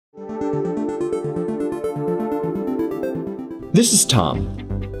This is Tom.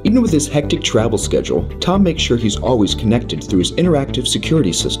 Even with his hectic travel schedule, Tom makes sure he's always connected through his interactive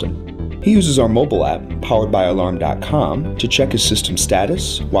security system. He uses our mobile app, powered by Alarm.com, to check his system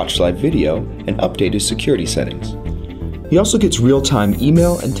status, watch live video, and update his security settings. He also gets real-time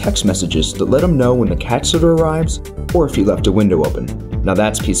email and text messages that let him know when the cat sitter arrives or if he left a window open. Now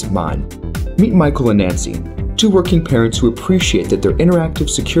that's peace of mind. Meet Michael and Nancy, two working parents who appreciate that their interactive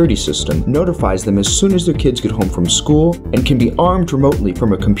security system notifies them as soon as their kids get home from school and can be armed remotely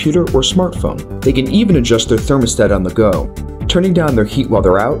from a computer or smartphone. They can even adjust their thermostat on the go, turning down their heat while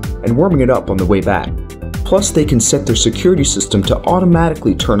they're out and warming it up on the way back. Plus, they can set their security system to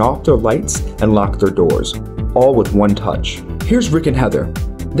automatically turn off their lights and lock their doors, all with one touch. Here's Rick and Heather.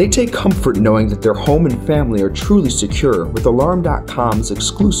 They take comfort knowing that their home and family are truly secure with Alarm.com's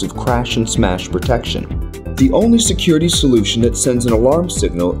exclusive crash and smash protection. The only security solution that sends an alarm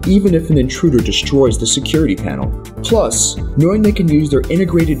signal even if an intruder destroys the security panel. Plus, knowing they can use their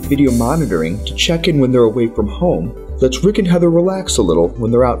integrated video monitoring to check in when they're away from home lets Rick and Heather relax a little when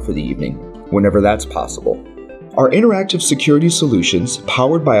they're out for the evening, whenever that's possible. Our interactive security solutions,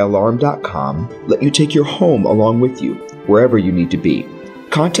 powered by Alarm.com, let you take your home along with you, wherever you need to be.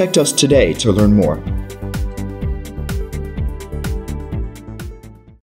 Contact us today to learn more.